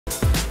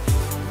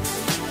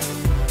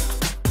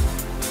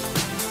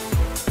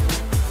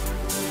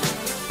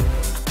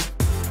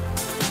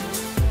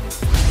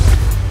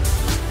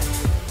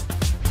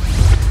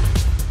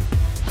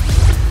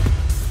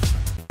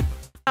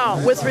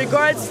with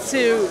regards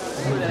to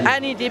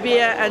Annie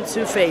Dibia and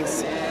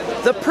 2face,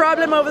 the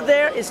problem over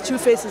there is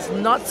 2face is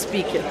not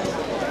speaking.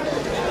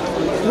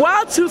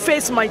 While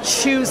 2face might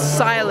choose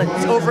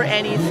silence over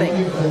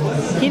anything,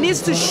 he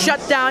needs to shut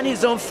down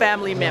his own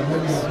family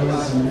members.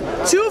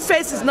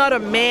 2face is not a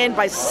man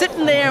by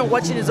sitting there and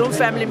watching his own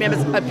family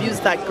members abuse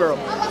that girl.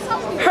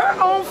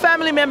 Her own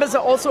family members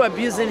are also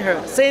abusing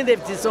her, saying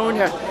they've disowned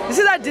her. You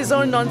see that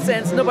disown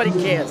nonsense? Nobody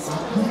cares.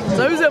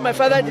 So you say my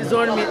father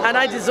disowned me and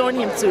I disown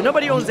him too.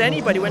 Nobody owns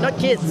anybody. We're not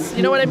kids.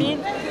 You know what I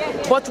mean?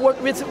 But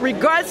with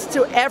regards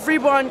to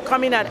everyone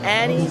coming at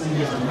Annie,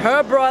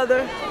 her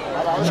brother,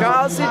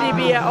 Charles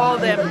Sidibia, all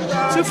them,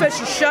 2face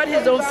should shut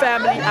his own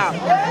family out.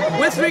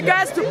 With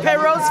regards to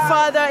Perot's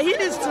father, he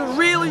needs to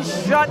really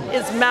shut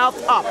his mouth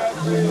up.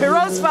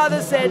 Perot's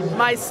father said,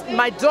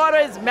 my daughter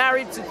is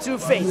married to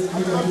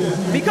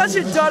 2face. Because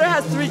your daughter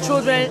has 3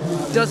 children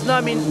does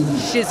not mean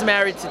she's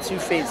married to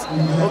 2face.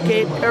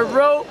 Okay,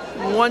 Perot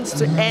wants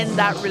to end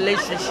that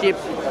relationship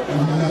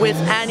with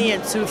Annie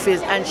and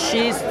 2face, and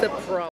she's the problem.